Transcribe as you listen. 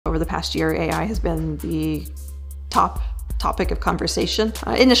Over the past year, AI has been the top topic of conversation.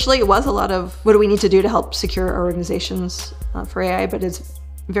 Initially, it was a lot of what do we need to do to help secure our organizations for AI, but it's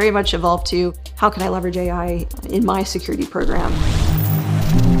very much evolved to how can I leverage AI in my security program.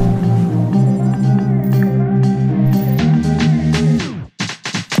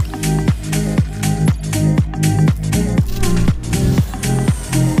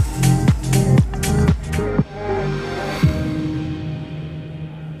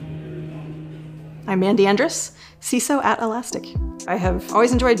 I'm Mandy Andress, CISO at Elastic. I have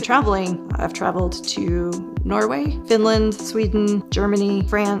always enjoyed traveling. I've traveled to Norway, Finland, Sweden, Germany,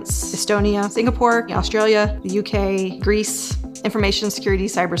 France, Estonia, Singapore, Australia, the UK, Greece. Information security,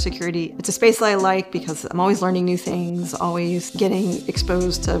 cybersecurity. It's a space that I like because I'm always learning new things, always getting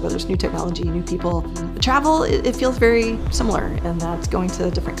exposed to whether it's new technology, new people. The travel, it feels very similar, and that's going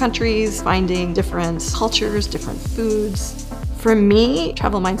to different countries, finding different cultures, different foods. For me,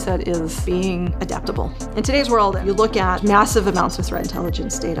 travel mindset is being adaptable. In today's world, you look at massive amounts of threat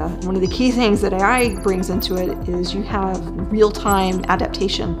intelligence data. One of the key things that AI brings into it is you have real-time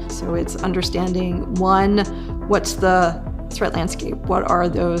adaptation. So it's understanding, one, what's the threat landscape? What are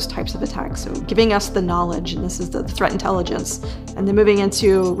those types of attacks? So giving us the knowledge, and this is the threat intelligence, and then moving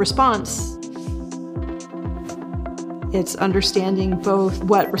into response. It's understanding both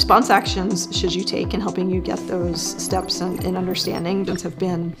what response actions should you take and helping you get those steps and understanding have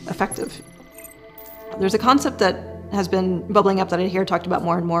been effective. There's a concept that has been bubbling up that I hear talked about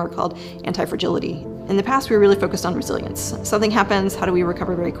more and more called anti-fragility. In the past, we were really focused on resilience. Something happens, how do we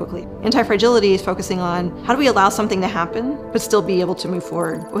recover very quickly? Anti-fragility is focusing on how do we allow something to happen, but still be able to move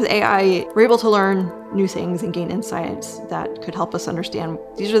forward. With AI, we're able to learn new things and gain insights that could help us understand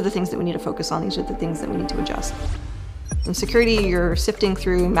these are the things that we need to focus on, these are the things that we need to adjust. In security, you're sifting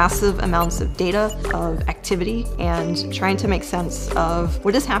through massive amounts of data, of activity, and trying to make sense of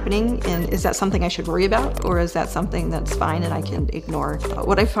what is happening, and is that something I should worry about, or is that something that's fine and I can ignore?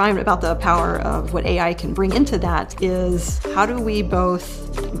 What I find about the power of what AI can bring into that is how do we both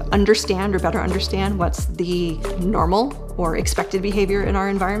understand or better understand what's the normal or expected behavior in our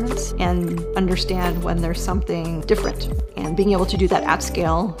environments and understand when there's something different, and being able to do that at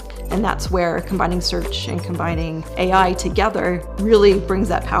scale. And that's where combining search and combining AI together really brings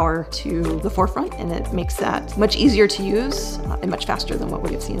that power to the forefront, and it makes that much easier to use and much faster than what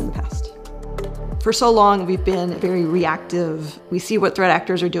we have seen in the past. For so long, we've been very reactive. We see what threat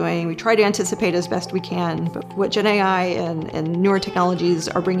actors are doing. We try to anticipate as best we can. But what Gen AI and newer technologies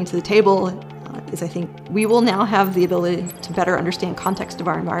are bringing to the table is I think we will now have the ability to better understand context of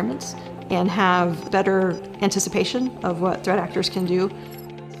our environments and have better anticipation of what threat actors can do.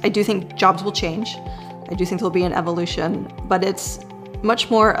 I do think jobs will change. I do think there'll be an evolution, but it's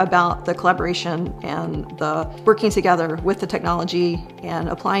much more about the collaboration and the working together with the technology and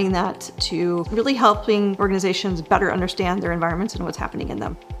applying that to really helping organizations better understand their environments and what's happening in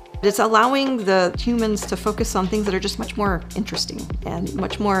them. It's allowing the humans to focus on things that are just much more interesting and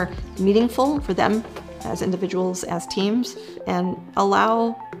much more meaningful for them as individuals, as teams, and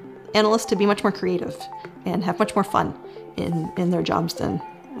allow analysts to be much more creative and have much more fun in their jobs than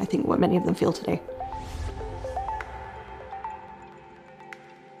I think what many of them feel today.